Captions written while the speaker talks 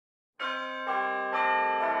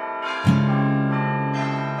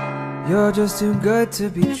You're just too good to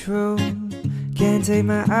be true. Can't take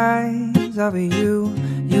my eyes off of you.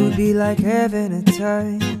 You'd be like heaven to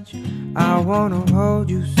touch. I wanna hold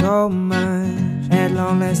you so much. At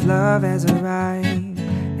long last love has arrived,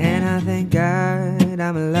 and I thank God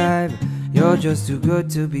I'm alive. You're just too good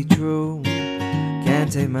to be true.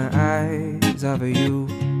 Can't take my eyes off of you.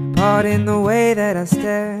 Pardon the way that I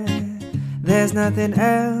stare, there's nothing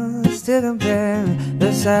else to compare.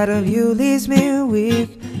 The sight of you leaves me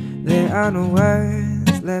weak. There are no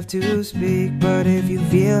words left to speak. But if you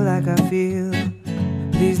feel like I feel,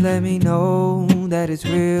 please let me know that it's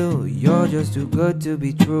real. You're just too good to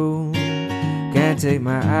be true. Can't take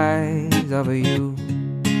my eyes off of you.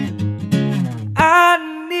 I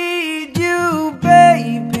need you,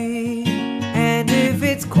 baby, and if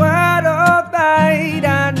it's quite alright,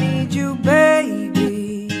 I need you,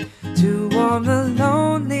 baby, to warm the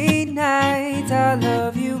lonely nights. I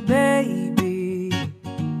love you, baby.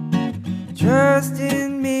 Trust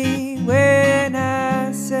in me when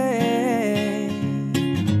I say,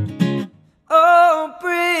 oh,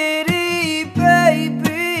 pretty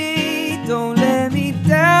baby, don't let me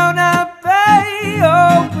down, I pray.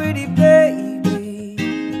 Oh, pretty baby,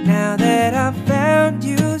 now that I found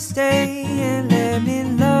you, stay and let me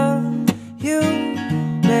love you,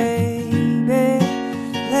 baby.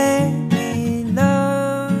 Let me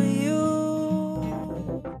love you.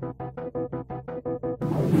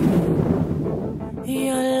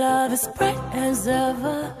 Your love is bright as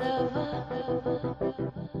ever,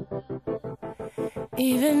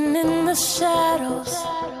 even in the shadows.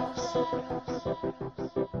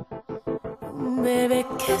 Baby,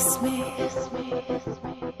 kiss me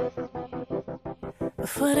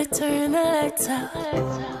before they turn the lights out.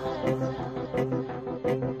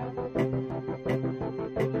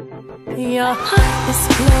 Your heart is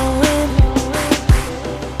glowing,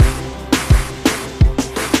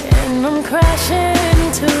 and I'm crashing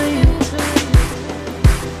into you.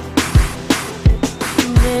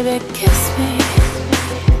 Baby, kiss me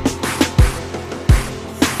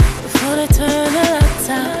before they turn the lights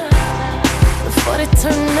out. Before they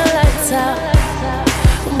turn the lights out.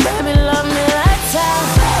 Baby, love me lights out.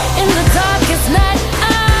 In the darkest night,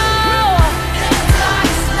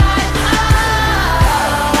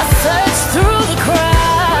 I search through the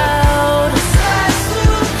crowd.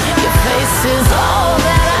 Your face is all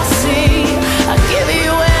that I see. I give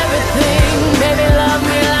you everything. Baby, love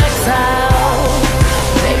me lights out.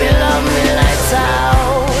 Baby, love me lights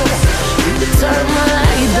out. You can turn my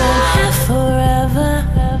light. You don't have forever.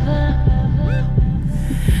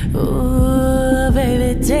 Ooh, baby,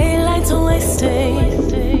 daylight's wasting.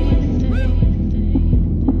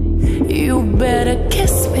 You better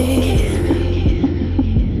kiss me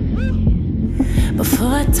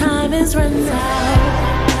before time is run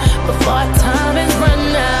out. Before time is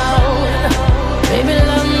run out. Baby,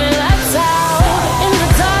 love me.